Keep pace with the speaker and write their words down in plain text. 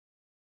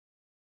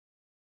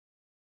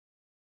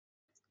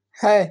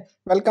Hey,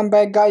 welcome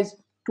back guys.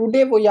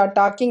 Today we are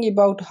talking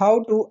about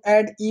how to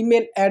add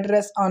email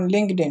address on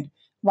LinkedIn.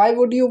 Why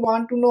would you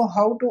want to know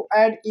how to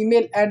add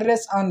email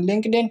address on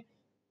LinkedIn?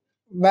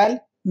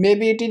 Well,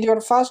 maybe it is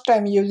your first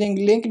time using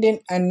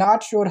LinkedIn and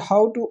not sure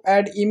how to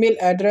add email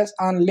address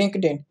on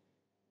LinkedIn.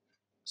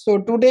 So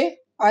today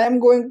I am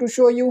going to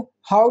show you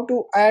how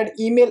to add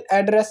email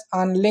address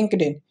on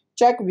LinkedIn.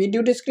 Check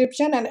video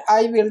description and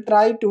I will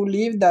try to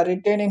leave the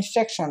written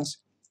instructions.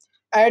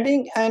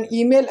 Adding an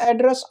email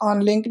address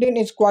on LinkedIn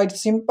is quite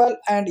simple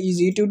and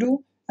easy to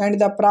do, and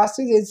the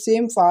process is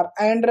same for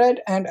Android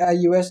and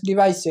iOS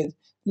devices.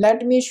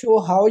 Let me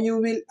show how you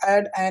will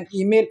add an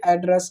email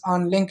address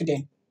on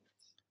LinkedIn.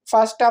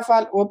 First of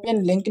all,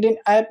 open LinkedIn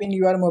app in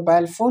your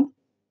mobile phone,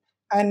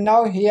 and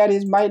now here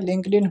is my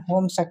LinkedIn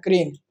home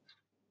screen.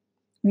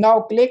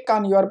 Now click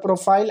on your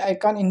profile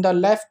icon in the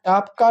left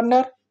top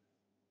corner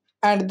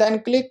and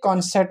then click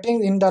on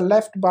settings in the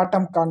left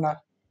bottom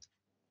corner.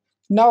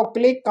 Now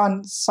click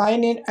on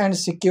sign in and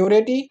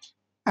security,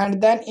 and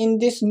then in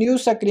this new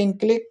screen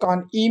click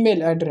on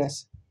email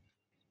address.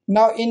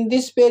 Now in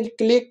this page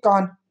click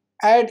on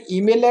add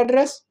email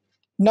address.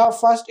 Now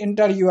first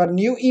enter your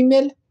new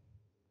email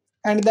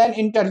and then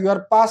enter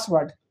your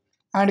password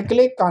and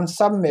click on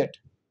submit.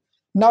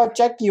 Now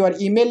check your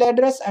email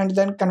address and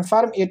then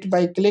confirm it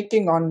by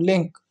clicking on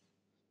link,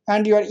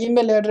 and your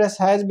email address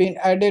has been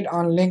added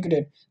on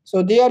LinkedIn.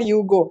 So there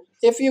you go.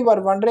 If you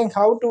were wondering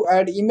how to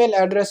add email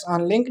address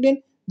on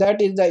LinkedIn,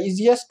 that is the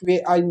easiest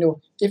way I know.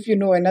 If you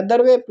know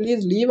another way,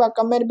 please leave a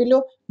comment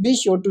below. Be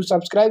sure to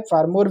subscribe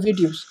for more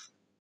videos.